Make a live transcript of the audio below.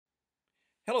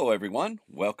Hello, everyone.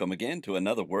 Welcome again to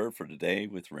another Word for Today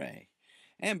with Ray.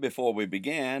 And before we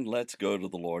begin, let's go to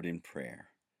the Lord in prayer.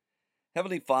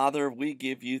 Heavenly Father, we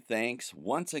give you thanks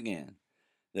once again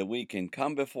that we can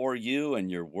come before you and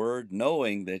your Word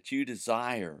knowing that you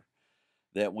desire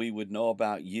that we would know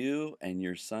about you and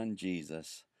your Son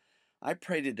Jesus. I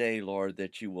pray today, Lord,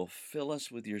 that you will fill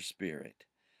us with your Spirit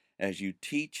as you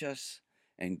teach us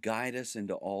and guide us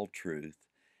into all truth.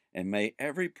 And may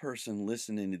every person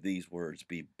listening to these words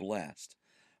be blessed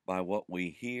by what we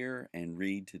hear and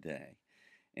read today.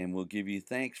 And we'll give you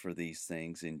thanks for these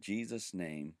things in Jesus'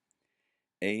 name.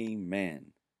 Amen.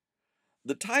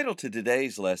 The title to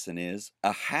today's lesson is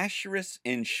Ahasuerus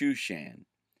in Shushan,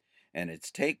 and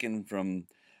it's taken from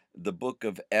the book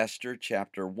of Esther,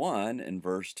 chapter 1 and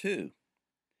verse 2.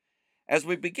 As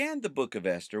we began the book of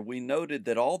Esther, we noted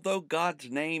that although God's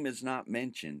name is not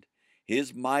mentioned,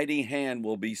 his mighty hand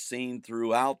will be seen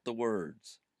throughout the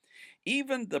words.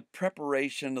 Even the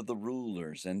preparation of the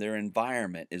rulers and their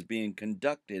environment is being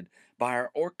conducted by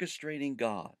our orchestrating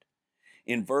God.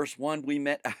 In verse 1, we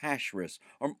met Ahasuerus,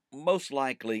 or most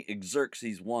likely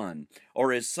Xerxes I,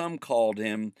 or as some called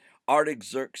him,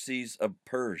 Artaxerxes of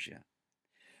Persia.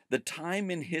 The time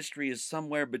in history is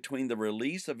somewhere between the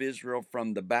release of Israel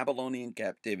from the Babylonian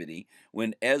captivity,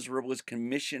 when Ezra was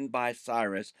commissioned by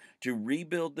Cyrus to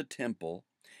rebuild the temple,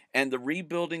 and the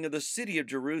rebuilding of the city of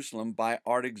Jerusalem by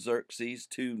Artaxerxes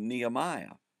to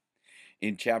Nehemiah.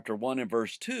 In chapter 1 and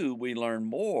verse 2, we learn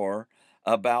more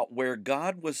about where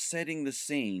God was setting the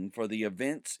scene for the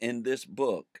events in this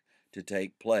book to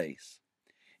take place.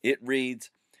 It reads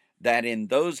that in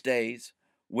those days,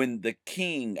 when the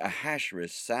king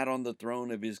Ahasuerus sat on the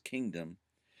throne of his kingdom,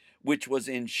 which was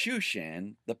in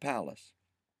Shushan, the palace.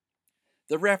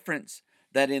 The reference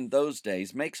that in those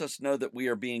days makes us know that we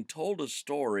are being told a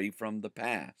story from the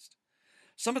past.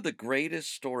 Some of the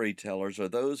greatest storytellers are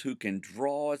those who can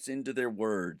draw us into their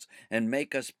words and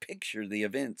make us picture the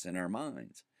events in our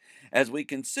minds. As we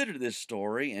consider this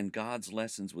story and God's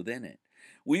lessons within it,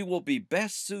 we will be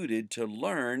best suited to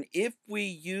learn if we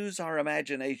use our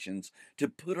imaginations to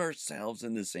put ourselves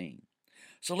in the scene.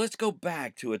 So let's go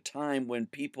back to a time when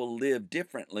people lived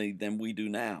differently than we do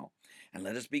now. And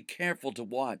let us be careful to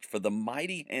watch for the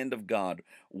mighty hand of God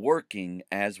working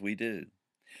as we do.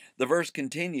 The verse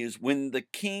continues, when the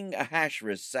king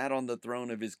Ahasuerus sat on the throne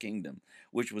of his kingdom,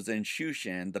 which was in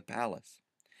Shushan, the palace.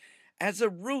 As a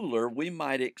ruler, we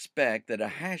might expect that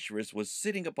Ahasuerus was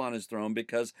sitting upon his throne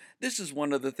because this is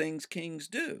one of the things kings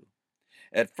do.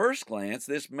 At first glance,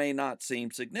 this may not seem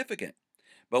significant,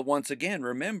 but once again,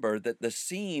 remember that the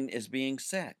scene is being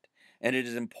set, and it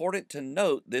is important to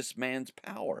note this man's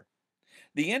power.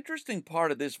 The interesting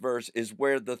part of this verse is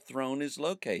where the throne is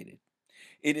located.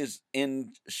 It is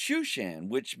in Shushan,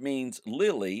 which means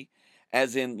lily,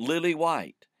 as in lily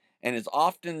white, and is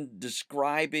often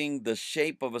describing the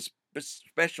shape of a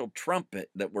special trumpet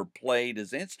that were played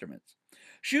as instruments.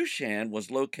 Shushan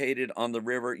was located on the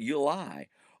river Ulai,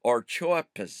 or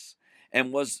Choapis,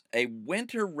 and was a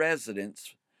winter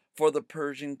residence for the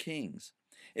Persian kings.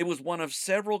 It was one of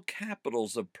several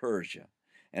capitals of Persia.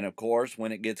 And of course,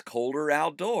 when it gets colder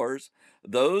outdoors,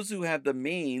 those who have the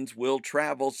means will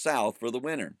travel south for the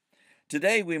winter.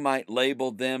 Today, we might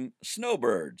label them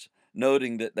snowbirds,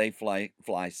 noting that they fly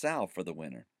south for the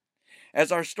winter. As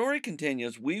our story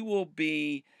continues, we will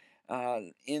be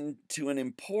into an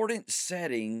important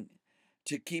setting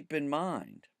to keep in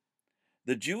mind.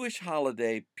 The Jewish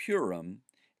holiday Purim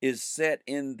is set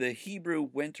in the Hebrew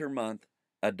winter month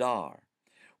Adar,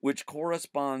 which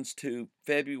corresponds to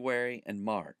February and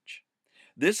March.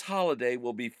 This holiday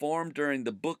will be formed during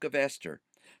the book of Esther,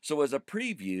 so as a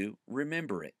preview,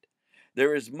 remember it.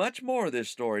 There is much more of this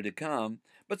story to come,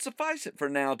 but suffice it for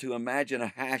now to imagine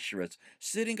Ahasuerus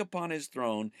sitting upon his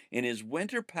throne in his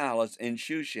winter palace in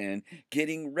Shushan,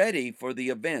 getting ready for the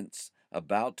events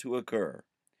about to occur.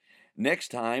 Next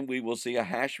time, we will see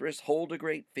Ahasuerus hold a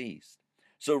great feast.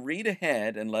 So read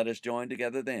ahead and let us join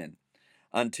together then.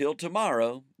 Until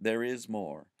tomorrow, there is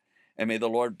more. And may the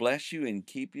Lord bless you and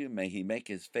keep you. May he make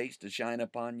his face to shine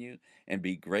upon you and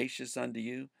be gracious unto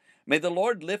you. May the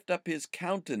Lord lift up his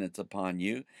countenance upon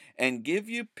you and give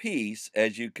you peace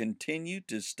as you continue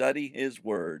to study his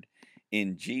word.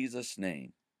 In Jesus'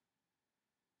 name.